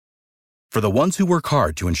For the ones who work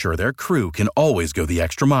hard to ensure their crew can always go the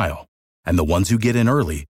extra mile, and the ones who get in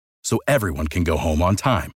early so everyone can go home on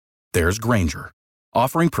time, there's Grainger,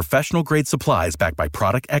 offering professional-grade supplies backed by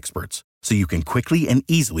product experts so you can quickly and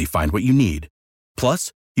easily find what you need.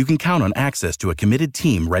 Plus, you can count on access to a committed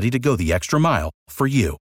team ready to go the extra mile for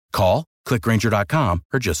you. Call, click Grainger.com,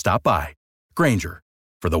 or just stop by. Grainger,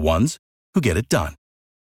 for the ones who get it done.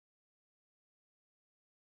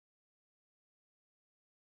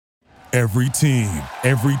 Every team,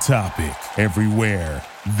 every topic, everywhere.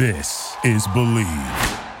 This is Believe.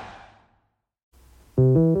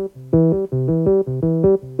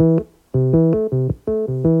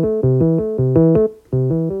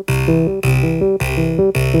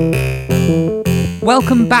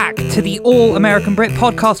 Welcome back to the All-American Brit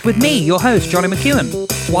podcast with me, your host, Johnny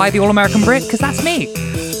McEwen. Why the All-American Brit? Because that's me.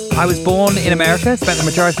 I was born in America, spent the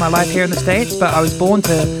majority of my life here in the States, but I was born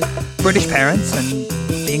to British parents, and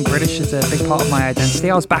being British is a big part of my identity.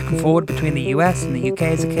 I was back and forward between the US and the UK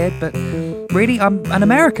as a kid, but really I'm an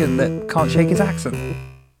American that can't shake his accent.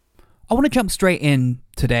 I want to jump straight in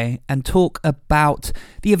today and talk about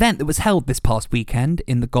the event that was held this past weekend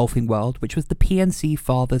in the golfing world, which was the PNC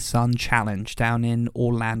Father-Son Challenge down in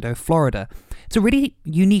Orlando, Florida. It's a really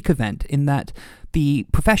unique event in that the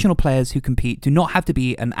professional players who compete do not have to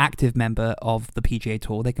be an active member of the PGA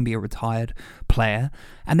Tour. They can be a retired player,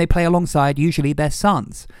 and they play alongside usually their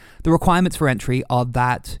sons. The requirements for entry are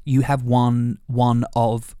that you have won one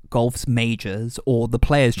of golf's majors, or the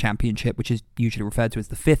Players' Championship, which is usually referred to as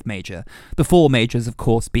the fifth major. The four majors, of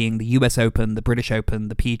course, being the US Open, the British Open,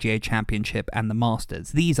 the PGA Championship, and the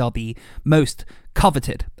Masters. These are the most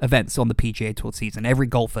coveted events on the PGA Tour season. Every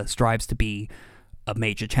golfer strives to be a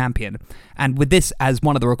major champion. And with this as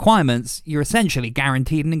one of the requirements, you're essentially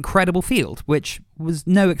guaranteed an incredible field, which was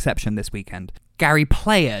no exception this weekend. Gary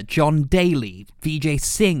Player, John Daly, Vijay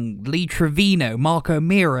Singh, Lee Trevino, Mark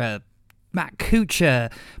O'Meara, Matt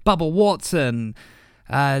Kuchar, Bubba Watson,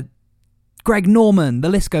 Greg Norman, the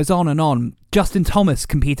list goes on and on. Justin Thomas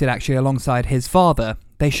competed actually alongside his father.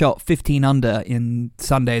 They shot 15 under in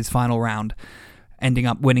Sunday's final round, ending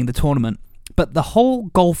up winning the tournament. But the whole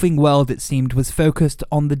golfing world, it seemed, was focused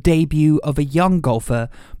on the debut of a young golfer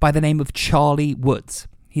by the name of Charlie Woods.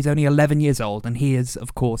 He's only 11 years old, and he is,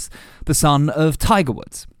 of course, the son of Tiger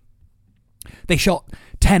Woods. They shot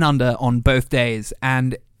 10 under on both days,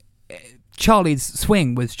 and Charlie's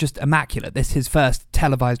swing was just immaculate. This is his first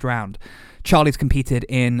televised round. Charlie's competed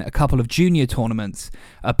in a couple of junior tournaments.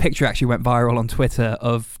 A picture actually went viral on Twitter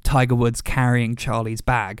of Tiger Woods carrying Charlie's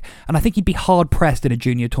bag. And I think he'd be hard-pressed in a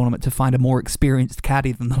junior tournament to find a more experienced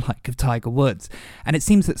caddy than the like of Tiger Woods. And it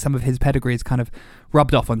seems that some of his pedigree is kind of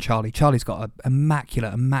rubbed off on Charlie. Charlie's got an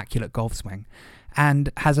immaculate golf swing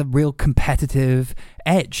and has a real competitive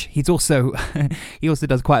edge. He also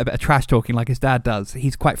does quite a bit of trash talking like his dad does.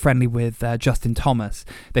 He's quite friendly with Justin Thomas.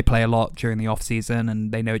 They play a lot during the off season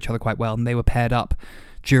and they know each other quite well, and they were paired up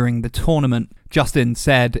during the tournament. Justin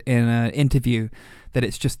said in an interview that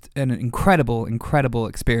it's just an incredible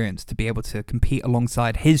experience to be able to compete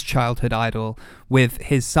alongside his childhood idol with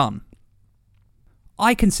his son.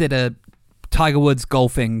 I consider Tiger Woods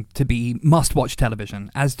golfing to be must-watch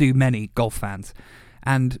television, as do many golf fans.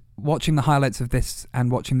 And watching the highlights of this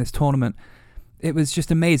and watching this tournament, it was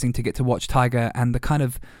just amazing to get to watch Tiger and the kind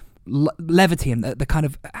of levity and the kind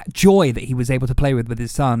of joy that he was able to play with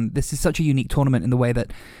his son. This is such a unique tournament in the way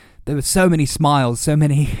that there were so many smiles, so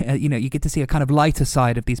many, you get to see a kind of lighter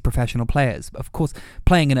side of these professional players. Of course,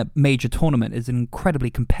 playing in a major tournament is an incredibly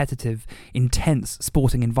competitive, intense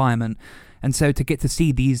sporting environment. And so to get to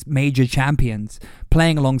see these major champions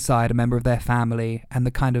playing alongside a member of their family and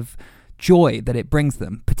the kind of joy that it brings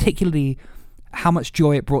them, particularly how much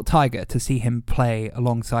joy it brought Tiger to see him play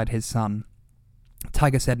alongside his son.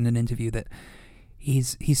 Tiger said in an interview that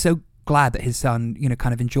he's so glad that his son,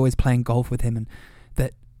 kind of enjoys playing golf with him and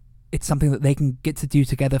that it's something that they can get to do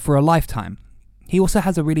together for a lifetime. He also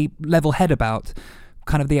has a really level head about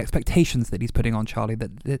kind of the expectations that he's putting on Charlie,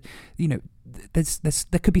 that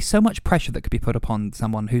there could be so much pressure that could be put upon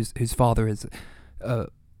someone whose father is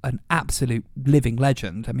an absolute living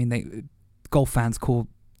legend. I mean, golf fans call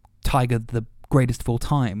Tiger the greatest of all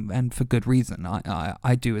time, and for good reason.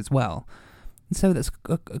 I do as well. And so there's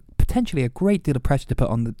potentially a great deal of pressure to put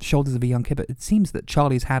on the shoulders of a young kid, but it seems that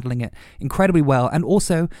Charlie's handling it incredibly well, and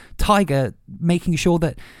also Tiger making sure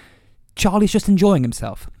that Charlie's just enjoying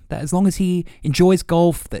himself. That as long as he enjoys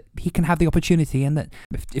golf, that he can have the opportunity, and that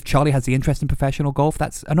if Charlie has the interest in professional golf,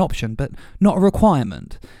 that's an option, but not a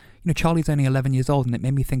requirement. Charlie's only 11 years old, and it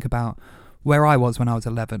made me think about where I was when I was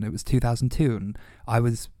 11. It was 2002, and I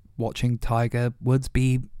was watching Tiger Woods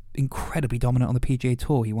be incredibly dominant on the PGA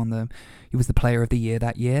Tour. He was the player of the year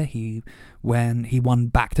that year. He won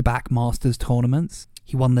back-to-back Masters tournaments.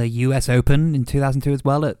 He won the US Open in 2002 as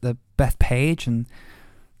well at the Bethpage. And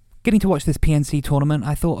getting to watch this PNC tournament,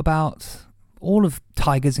 I thought about all of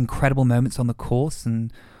Tiger's incredible moments on the course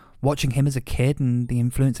and watching him as a kid and the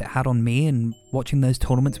influence it had on me, and watching those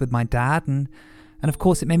tournaments with my dad. And of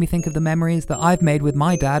course, it made me think of the memories that I've made with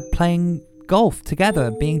my dad playing golf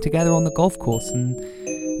together, being together on the golf course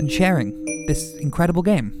and sharing this incredible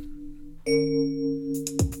game.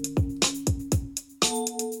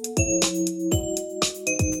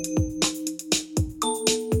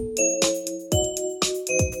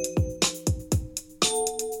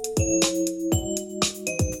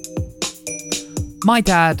 My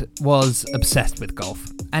dad was obsessed with golf,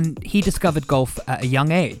 and he discovered golf at a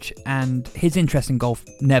young age, and his interest in golf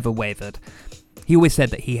never wavered. He always said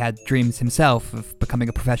that he had dreams himself of becoming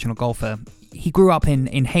a professional golfer. He grew up in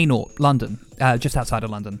Hainault, London, just outside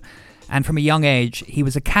of London, and from a young age, he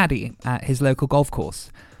was a caddy at his local golf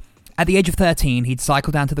course. At the age of 13, he'd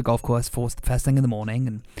cycle down to the golf course first thing in the morning,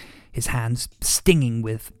 and his hands stinging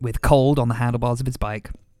with cold on the handlebars of his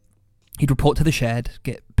bike. He'd report to the shed,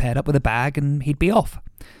 get paired up with a bag, and he'd be off,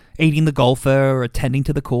 aiding the golfer, attending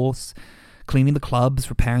to the course, cleaning the clubs,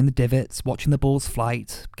 repairing the divots, watching the ball's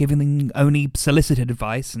flight, giving them only solicited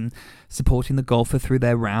advice, and supporting the golfer through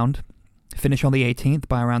their round. Finish on the 18th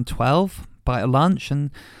by around 12, bite a lunch,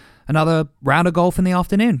 and another round of golf in the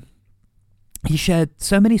afternoon. He shared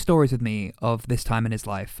so many stories with me of this time in his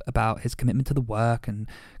life, about his commitment to the work and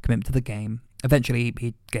commitment to the game. Eventually,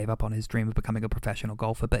 he gave up on his dream of becoming a professional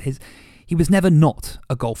golfer, but he was never not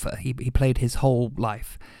a golfer. He played his whole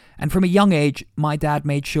life. And from a young age, my dad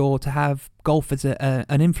made sure to have golf as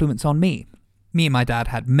an influence on me. Me and my dad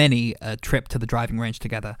had many a trip to the driving range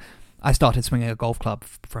together. I started swinging a golf club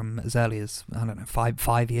from as early as,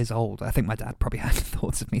 5 years old. I think my dad probably had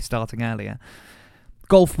thoughts of me starting earlier.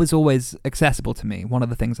 Golf was always accessible to me. One of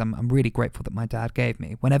the things I'm really grateful that my dad gave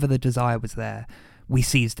me. Whenever the desire was there, we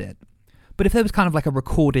seized it. But if there was kind of like a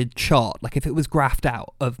recorded chart, like if it was graphed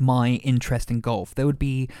out of my interest in golf, there would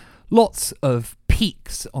be lots of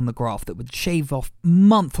peaks on the graph that would shave off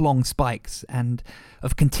month-long spikes and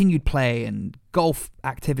of continued play and golf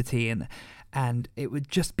activity, and it would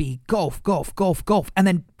just be golf, golf, golf, golf, and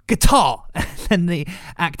then guitar, and then the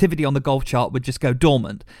activity on the golf chart would just go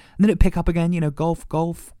dormant, and then it'd pick up again, golf,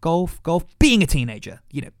 golf, golf, golf, being a teenager,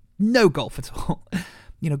 no golf at all,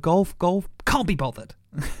 golf, golf, can't be bothered.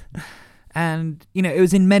 And, it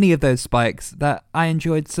was in many of those spikes that I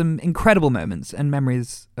enjoyed some incredible moments and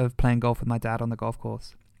memories of playing golf with my dad on the golf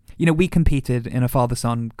course. We competed in a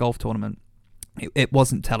father-son golf tournament. It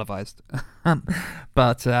wasn't televised,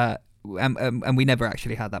 but and we never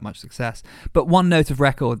actually had that much success. But one note of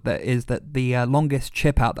record that is that the longest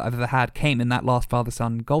chip out that I've ever had came in that last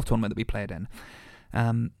father-son golf tournament that we played in.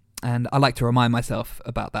 And I like to remind myself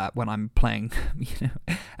about that when I'm playing,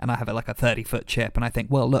 and I have a 30-foot chip, and I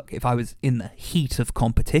think, well, look, if I was in the heat of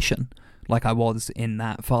competition, like I was in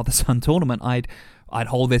that father-son tournament, I'd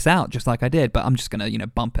hold this out just like I did, but I'm just going to,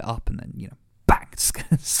 bump it up and then, bang,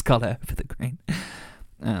 scull it over the green.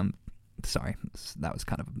 Sorry, that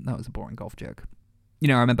was a boring golf joke.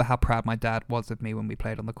 I remember how proud my dad was of me when we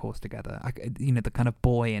played on the course together. The kind of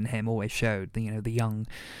boy in him always showed, the young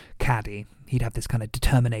caddy. He'd have this kind of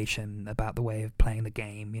determination about the way of playing the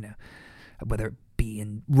game, whether it be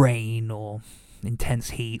in rain or intense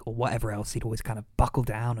heat or whatever else. He'd always kind of buckle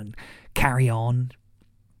down and carry on.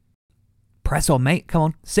 Press on, mate. Come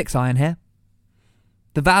on, 6-iron here.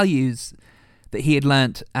 The values that he had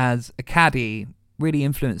learnt as a caddy really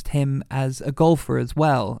influenced him as a golfer as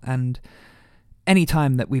well, and any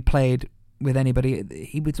time that we played with anybody,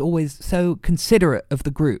 he was always so considerate of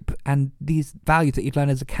the group, and these values that he'd learned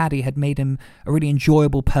as a caddy had made him a really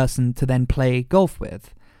enjoyable person to then play golf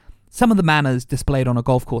with. Some of the manners displayed on a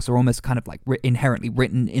golf course are almost kind of like inherently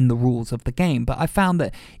written in the rules of the game, but I found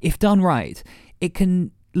that if done right, it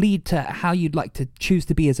can lead to how you'd like to choose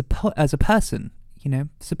to be as a person,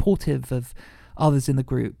 supportive of others in the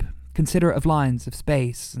group, considerate of lines of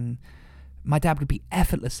space, and my dad would be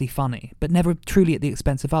effortlessly funny, but never truly at the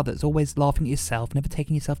expense of others, always laughing at yourself, never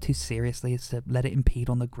taking yourself too seriously as to let it impede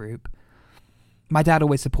on the group. My dad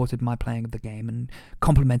always supported my playing of the game and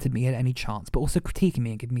complimented me at any chance, but also critiquing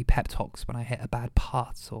me and giving me pep talks when I hit a bad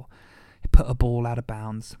putt or put a ball out of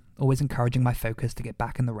bounds, always encouraging my focus to get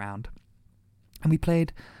back in the round. And we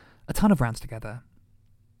played a ton of rounds together.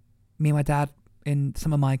 Me and my dad, in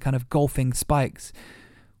some of my kind of golfing spikes,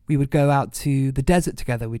 we would go out to the desert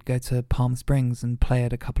together. We'd go to Palm Springs and play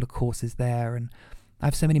at a couple of courses there. And I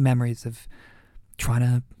have so many memories of trying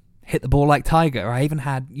to hit the ball like Tiger. I even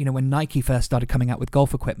had, when Nike first started coming out with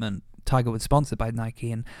golf equipment, Tiger was sponsored by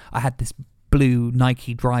Nike, and I had this blue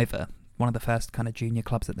Nike driver, one of the first kind of junior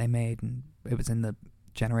clubs that they made, and it was in the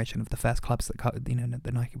generation of the first clubs that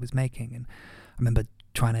that Nike was making. And I remember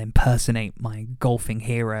trying to impersonate my golfing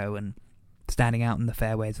hero and standing out in the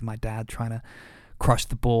fairways with my dad, trying to crush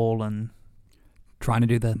the ball and trying to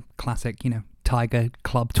do the classic, Tiger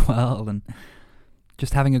club twirl, and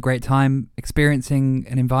just having a great time experiencing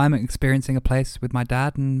an environment, experiencing a place with my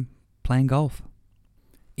dad and playing golf.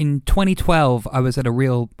 In 2012, I was at a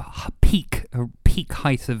real peak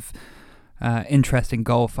height of interest in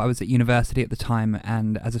golf. I was at university at the time,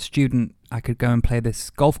 and as a student, I could go and play this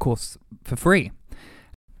golf course for free.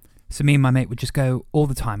 So me and my mate would just go all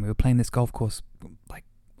the time. We were playing this golf course like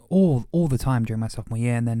all the time during my sophomore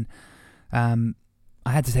year, and then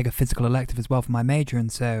I had to take a physical elective as well for my major,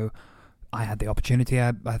 and so I had the opportunity.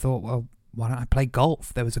 I thought, well, why don't I play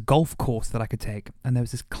golf? There was a golf course that I could take, and there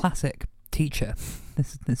was this classic teacher,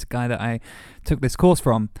 this guy that I took this course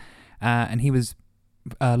from, and he was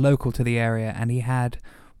local to the area, and he had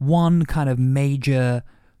one kind of major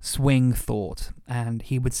swing thought, and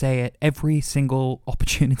he would say it every single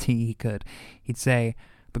opportunity he could. He'd say,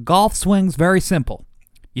 the golf swing's very simple.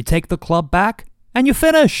 You take the club back and you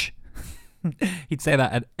finish. He'd say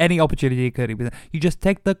that at any opportunity he could. He'd be like, you just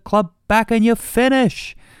take the club back and you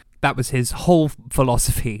finish. That was his whole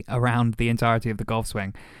philosophy around the entirety of the golf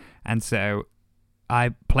swing. And so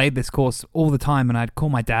I played this course all the time, and I'd call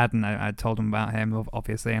my dad, and I told him about him,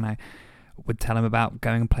 obviously, and I would tell him about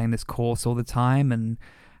going and playing this course all the time and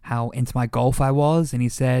how into my golf I was. And he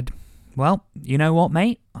said, well, you know what,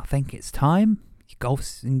 mate? I think it's time. Your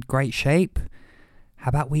golf's in great shape. How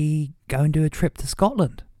about we go and do a trip to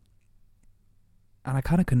Scotland? And I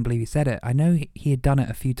kind of couldn't believe he said it. I know he had done it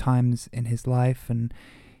a few times in his life, and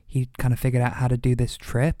he kind of figured out how to do this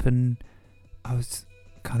trip, and I was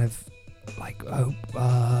kind of like,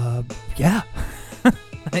 yeah.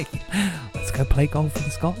 Like, let's go play golf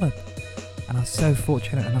in Scotland. And I was so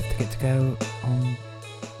fortunate enough to get to go on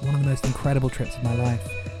one of the most incredible trips of my life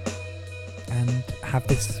and have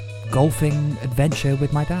this golfing adventure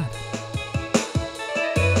with my dad.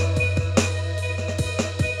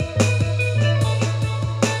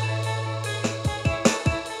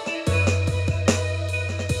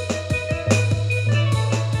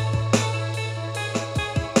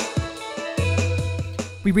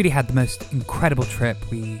 We really had the most incredible trip.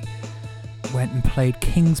 We went and played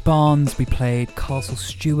Kingsbarns, we played Castle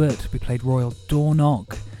Stewart, we played Royal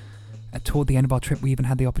Dornoch. Toward the end of our trip, we even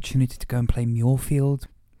had the opportunity to go and play Muirfield.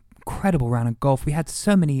 Incredible round of golf. We had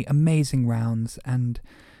so many amazing rounds, and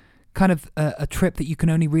kind of a trip that you can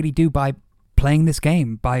only really do by playing this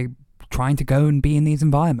game, by trying to go and be in these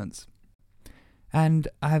environments. And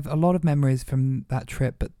I have a lot of memories from that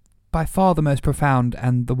trip, but by far the most profound,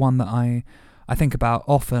 and the one that I think about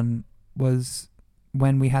often, was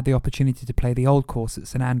when we had the opportunity to play the Old Course at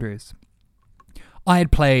St Andrews. I had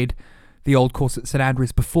played the Old Course at St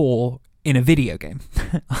Andrews before in a video game.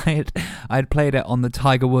 I had played it on the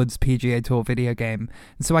Tiger Woods PGA Tour video game,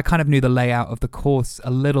 and so I kind of knew the layout of the course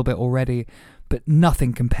a little bit already, but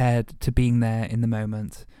nothing compared to being there in the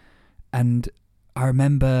moment. And I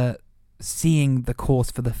remember seeing the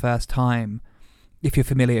course for the first time. If you're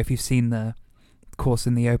familiar, if you've seen the course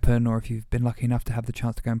in the Open, or if you've been lucky enough to have the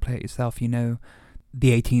chance to go and play it yourself, you know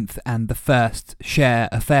the 18th and the 1st share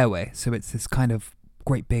a fairway, so it's this kind of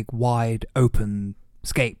great big wide open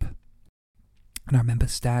scape. And I remember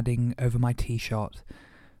standing over my tee shot,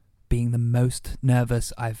 being the most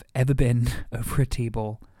nervous I've ever been over a tee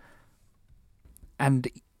ball, and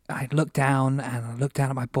I looked down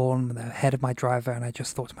at my ball and the head of my driver, and I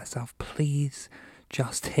just thought to myself, please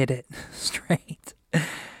just hit it straight.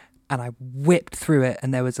 And I whipped through it,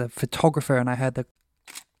 and there was a photographer, and I heard the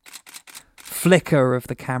flicker of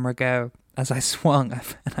the camera go as I swung,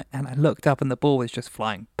 and I looked up, and the ball was just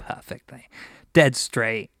flying perfectly, dead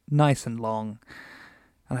straight, nice and long,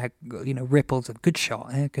 and I had, ripples of good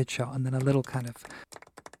shot, and then a little kind of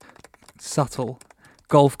subtle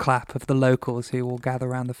golf clap of the locals who will gather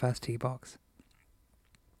around the first tee box.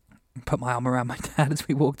 Put my arm around my dad as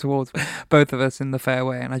we walked towards both of us in the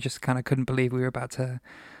fairway, and I just kind of couldn't believe we were about to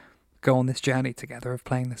go on this journey together of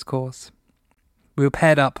playing this course. We were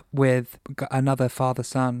paired up with another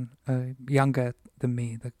father-son, younger than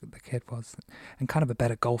me, the kid was, and kind of a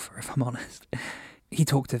better golfer, if I'm honest. He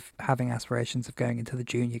talked of having aspirations of going into the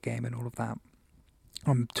junior game and all of that.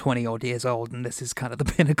 I'm 20-odd years old, and this is kind of the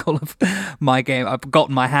pinnacle of my game. I've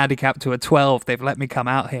gotten my handicap to a 12. They've let me come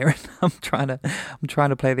out here, and I'm trying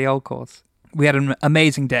to play the Old Course. We had an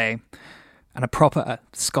amazing day. and a proper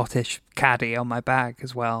Scottish caddy on my bag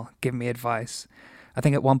as well, giving me advice. I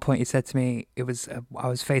think at one point he said to me, I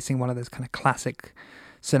was facing one of those kind of classic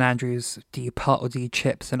St Andrews, do you putt or do you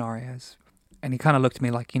chip scenarios? And he kind of looked at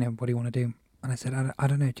me like, what do you want to do? And I said, I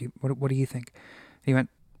don't know, what do you think? And he went,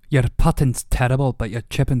 your putting's terrible, but your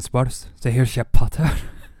chipping's worse, so here's your putter.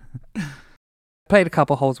 Played a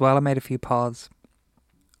couple holes well, I made a few pars.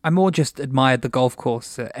 I more just admired the golf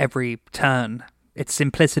course at every turn. Its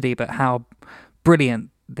simplicity, but how brilliant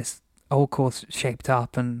this old course shaped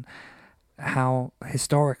up and how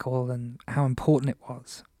historical and how important it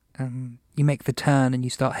was. You make the turn and you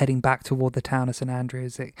start heading back toward the town of St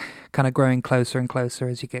Andrews, it kind of growing closer and closer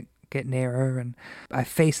as you get nearer. And I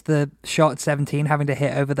faced the shot at 17, having to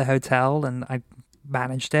hit over the hotel, and I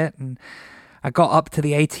managed it. And I got up to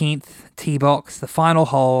the 18th tee box, the final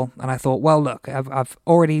hole, and I thought, well, look, I've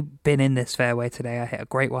already been in this fairway today. I hit a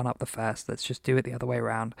great one up the first. Let's just do it the other way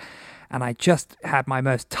around. And I just had my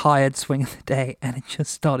most tired swing of the day, and it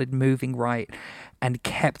just started moving right and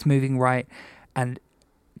kept moving right and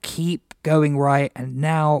keep going right. And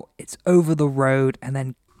now it's over the road, and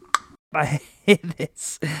then I hear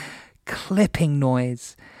this clipping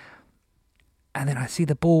noise, and then I see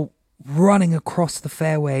the ball running across the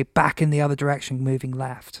fairway back in the other direction, moving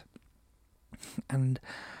left. And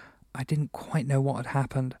I didn't quite know what had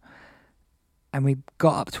happened. And we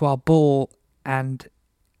got up to our ball, and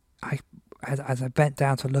as I bent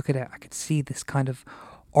down to look at it, I could see this kind of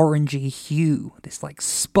orangey hue, this like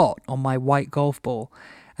spot on my white golf ball.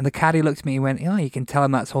 And the caddy looked at me and went, you can tell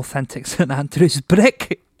him that's authentic St Andrews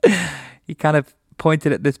brick. He kind of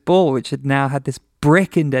pointed at this ball, which had now had this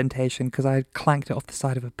brick indentation because I had clanked it off the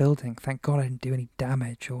side of a building. Thank God I didn't do any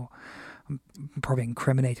damage, or I'm probably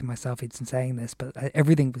incriminating myself in saying this, but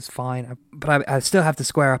everything was fine. But I still have to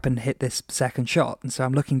square up and hit this second shot. And so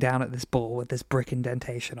I'm looking down at this ball with this brick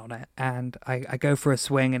indentation on it, and I go for a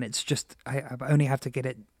swing, and it's just, I only have to get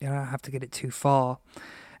it, I have to get it too far.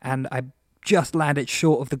 And I just land it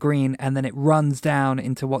short of the green, and then it runs down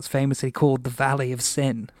into what's famously called the Valley of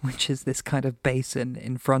Sin, which is this kind of basin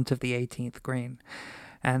in front of the 18th green.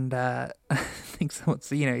 And I think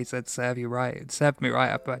he said, serve you right. It served me right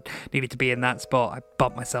up. I needed to be in that spot. I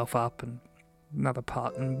bumped myself up and another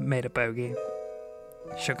putt and made a bogey.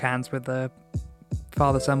 Shook hands with the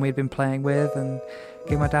father-son we'd been playing with and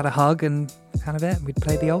gave my dad a hug, and kind of it. We'd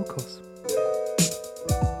played the old course.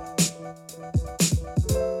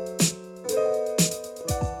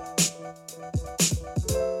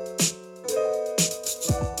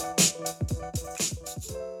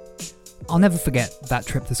 I'll never forget that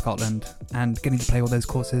trip to Scotland and getting to play all those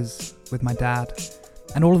courses with my dad,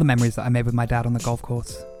 and all of the memories that I made with my dad on the golf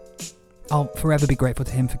course. I'll forever be grateful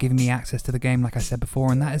to him for giving me access to the game, like I said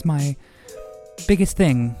before, and that is my biggest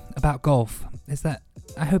thing about golf, is that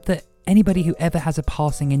I hope that anybody who ever has a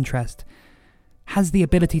passing interest has the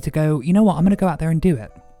ability to go, you know what, I'm going to go out there and do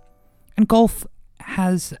it. And golf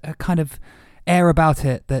has a kind of air about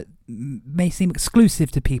it that may seem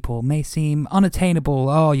exclusive to people, may seem unattainable.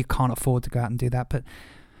 Oh, you can't afford to go out and do that. But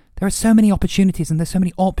there are so many opportunities and there's so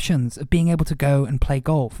many options of being able to go and play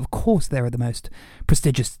golf. Of course, there are the most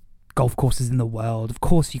prestigious golf courses in the world. Of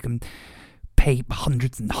course, you can pay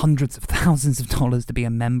hundreds and hundreds of thousands of dollars to be a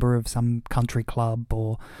member of some country club,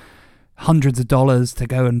 or hundreds of dollars to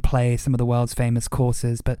go and play some of the world's famous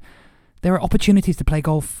courses. But there are opportunities to play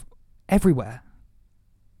golf everywhere.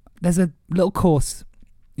 There's a little course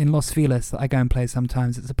in Los Feliz that I go and play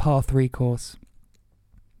sometimes. It's a par 3 course,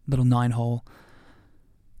 little 9-hole.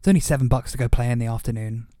 It's only $7 to go play in the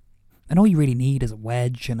afternoon, and all you really need is a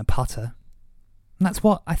wedge and a putter. And that's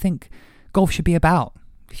what I think golf should be about.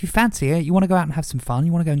 If you fancy it, you want to go out and have some fun,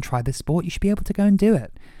 you want to go and try this sport, you should be able to go and do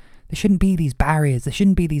it. There shouldn't be these barriers, there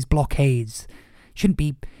shouldn't be these blockades. You shouldn't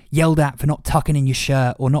be yelled at for not tucking in your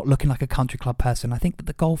shirt or not looking like a country club person. I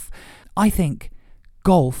think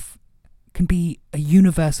golf can be a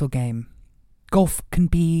universal game. Golf can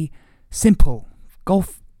be simple.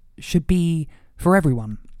 Golf should be for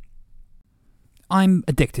everyone. I'm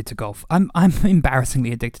addicted to golf. I'm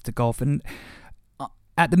embarrassingly addicted to golf, and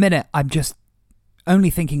at the minute I'm just only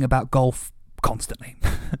thinking about golf constantly.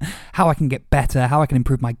 How I can get better, how I can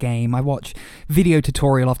improve my game. I watch video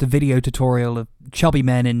tutorial after video tutorial of chubby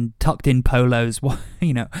men in tucked in polos,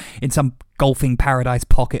 in some golfing paradise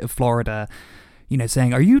pocket of Florida,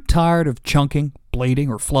 saying, are you tired of chunking, blading,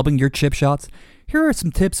 or flubbing your chip shots? Here are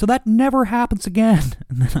some tips so that never happens again.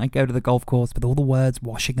 And then I go to the golf course with all the words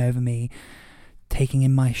washing over me, taking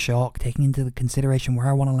in my shot, taking into the consideration where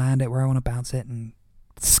I want to land it, where I want to bounce it, and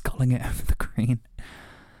sculling it over the green.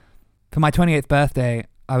 For my 28th birthday,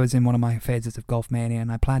 I was in one of my phases of golf mania,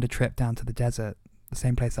 and I planned a trip down to the desert the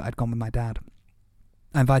same place that I'd gone with my dad.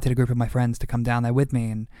 I invited a group of my friends to come down there with me,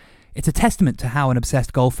 and it's a testament to how an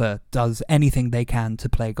obsessed golfer does anything they can to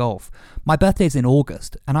play golf. My birthday's in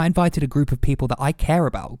August, and I invited a group of people that I care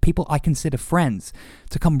about, people I consider friends,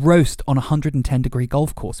 to come roast on a 110-degree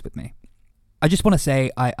golf course with me. I just want to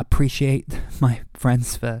say I appreciate my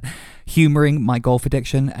friends for humouring my golf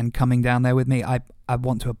addiction and coming down there with me. I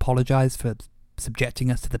want to apologise for subjecting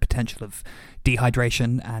us to the potential of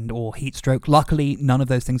dehydration and or heat stroke. Luckily, none of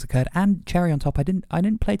those things occurred, and cherry on top, I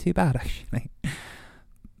didn't play too bad, actually.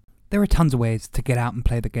 There are tons of ways to get out and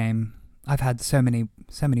play the game. I've had so many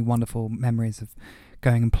wonderful memories of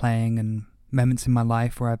going and playing, and moments in my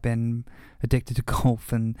life where I've been addicted to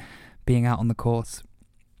golf and being out on the course.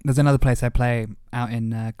 There's another place I play out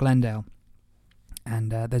in Glendale,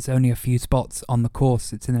 and there's only a few spots on the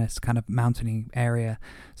course. It's in this kind of mountainy area.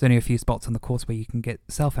 There's only a few spots on the course where you can get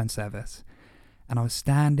cell phone service. And I was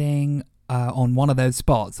standing on one of those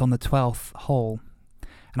spots on the 12th hole,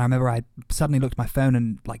 and I remember I suddenly looked at my phone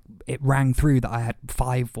and it rang through that I had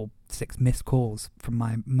 5 or 6 missed calls from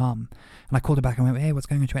my mum. And I called her back and I went, "Hey, what's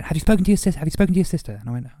going on?" She went, "Have you spoken to your sister? Have you spoken to your sister?" And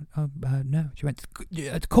I went, "Oh, no." She went, call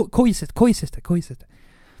your sister. Call your sister. Call your sister."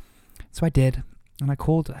 So I did, and I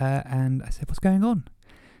called her and I said, "What's going on?"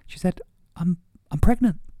 She said, I'm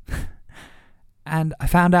pregnant." And I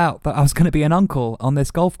found out that I was going to be an uncle on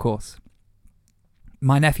this golf course.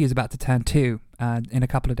 My nephew's about to turn 2 in a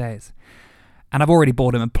couple of days. And I've already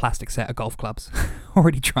bought him a plastic set of golf clubs.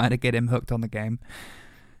 Already trying to get him hooked on the game.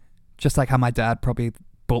 Just like how my dad probably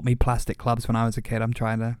bought me plastic clubs when I was a kid. I'm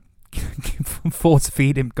trying to force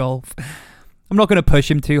feed him golf. I'm not going to push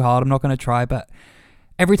him too hard. I'm not going to try. But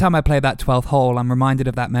every time I play that 12th hole, I'm reminded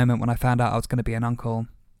of that moment when I found out I was going to be an uncle.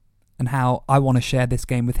 And how I want to share this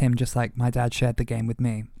game with him just like my dad shared the game with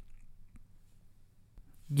me.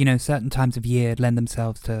 You know, certain times of year lend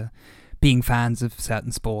themselves to being fans of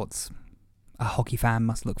certain sports. A hockey fan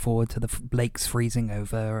must look forward to the lakes freezing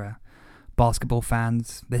over. Basketball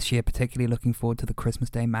fans, this year particularly looking forward to the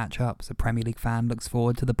Christmas Day matchups. A Premier League fan looks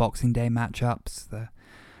forward to the Boxing Day matchups. The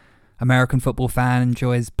American football fan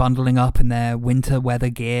enjoys bundling up in their winter weather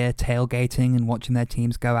gear, tailgating and watching their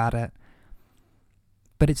teams go at it.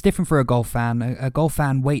 But it's different for a golf fan. A golf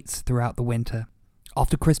fan waits throughout the winter.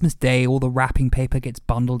 After Christmas Day, all the wrapping paper gets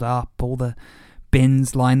bundled up, all the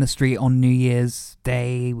bins line the street on New Year's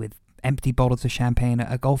Day with empty bottles of champagne.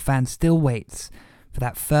 A golf fan still waits for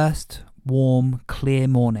that first warm, clear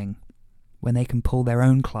morning when they can pull their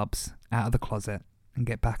own clubs out of the closet and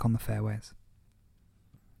get back on the fairways.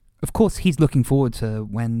 Of course, he's looking forward to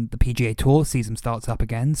when the PGA Tour season starts up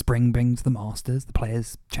again. Spring brings the Masters, the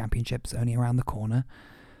Players' Championship's only around the corner.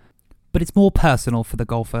 But it's more personal for the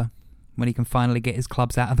golfer when he can finally get his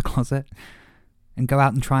clubs out of the closet and go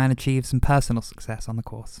out and try and achieve some personal success on the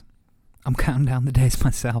course. I'm counting down the days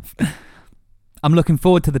myself. I'm looking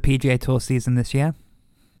forward to the PGA Tour season this year,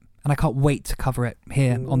 and I can't wait to cover it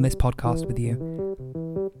here on this podcast with you.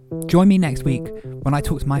 Join me next week when I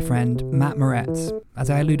talk to my friend Matt Moretz. As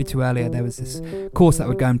I alluded to earlier, there was this course that I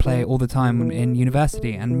would go and play all the time in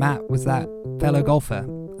university, and Matt was that fellow golfer.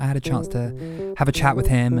 I had a chance to have a chat with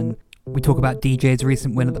him, and we talk about DJ's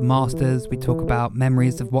recent win at the Masters. We talk about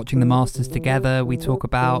memories of watching the Masters together. We talk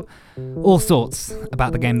about all sorts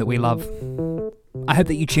about the game that we love. I hope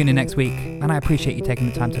that you tune in next week, and I appreciate you taking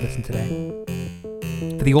the time to listen today.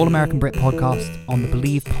 For the All American Brit podcast on the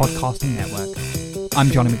Believe Podcasting Network, I'm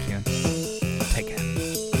Johnny McEwen. Take care.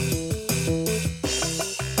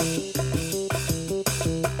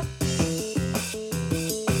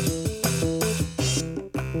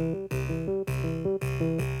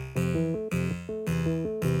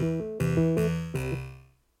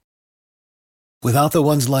 Without the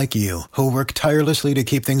ones like you, who work tirelessly to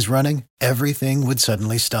keep things running, everything would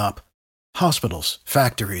suddenly stop. Hospitals,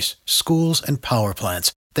 factories, schools, and power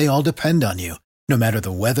plants, they all depend on you. No matter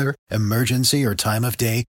the weather, emergency, or time of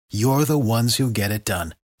day, you're the ones who get it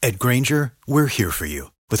done. At Grainger, we're here for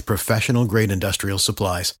you with professional-grade industrial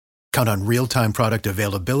supplies. Count on real-time product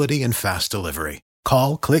availability and fast delivery.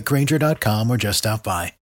 Call, click Grainger.com, or just stop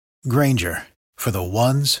by. Grainger, for the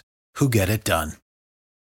ones who get it done.